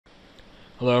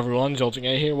Hello everyone,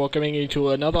 Jolting8 here, welcoming you to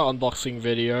another unboxing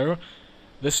video.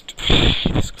 This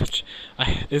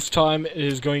time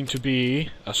is going to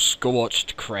be a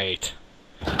Scorched crate.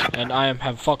 And I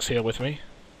have Fox here with me.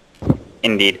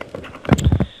 Indeed.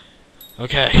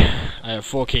 Okay, I have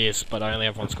 4 keys, but I only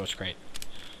have 1 Scorched crate.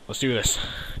 Let's do this.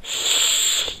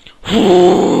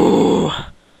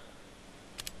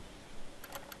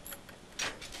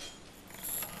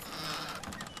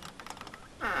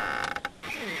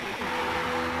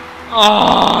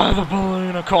 Ah, the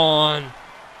Balloonicon!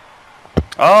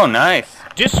 Oh, nice.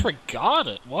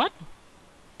 Disregarded? What?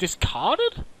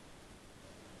 Discarded?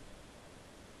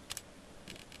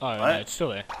 Oh, no, it's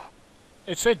still there.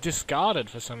 It said discarded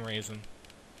for some reason.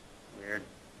 Weird.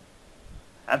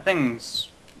 That thing's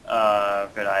a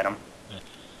good item.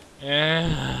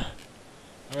 Yeah.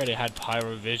 I already had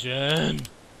Pyrovision.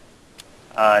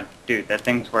 Dude, that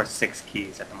thing's worth 6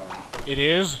 keys at the moment. It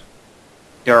is?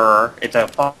 Durr. It's a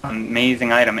fucking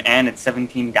amazing item, and it's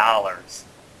 $17.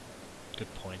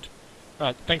 Good point.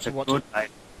 Alright, thanks It's for a good watching.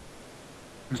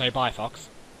 item. Say bye, Fox.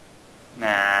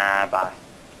 Nah, bye.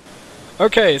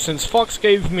 Okay, since Fox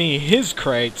gave me his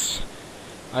crates,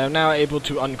 I am now able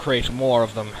to uncrate more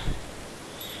of them.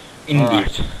 Indeed.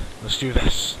 Alright, let's do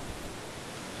this.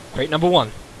 Crate number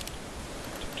 1.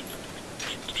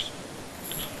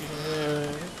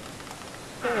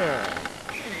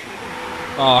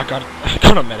 Oh, I got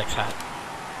a medic's hat.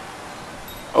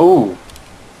 Oh. Well,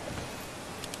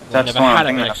 I That's never one had a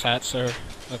thing medic's hat, so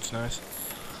that's nice.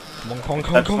 Come on, come on,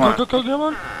 come on, That's come on, one. come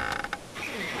on.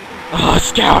 Ah,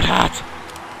 scout hat!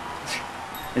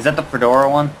 Is that the fedora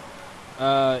one?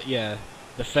 Yeah.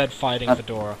 The Fed fighting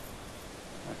Fedora.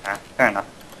 Okay, fair enough.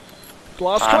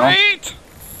 Glass crate!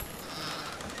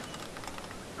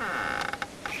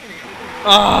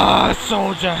 Ah,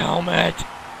 soldier helmet!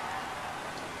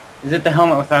 Is it the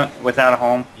helmet without a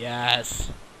home? Yes.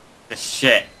 The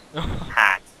shit.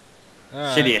 Hat.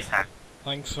 Alright. Shittiest hat.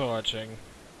 Thanks for watching.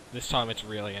 This time it's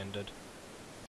really ended.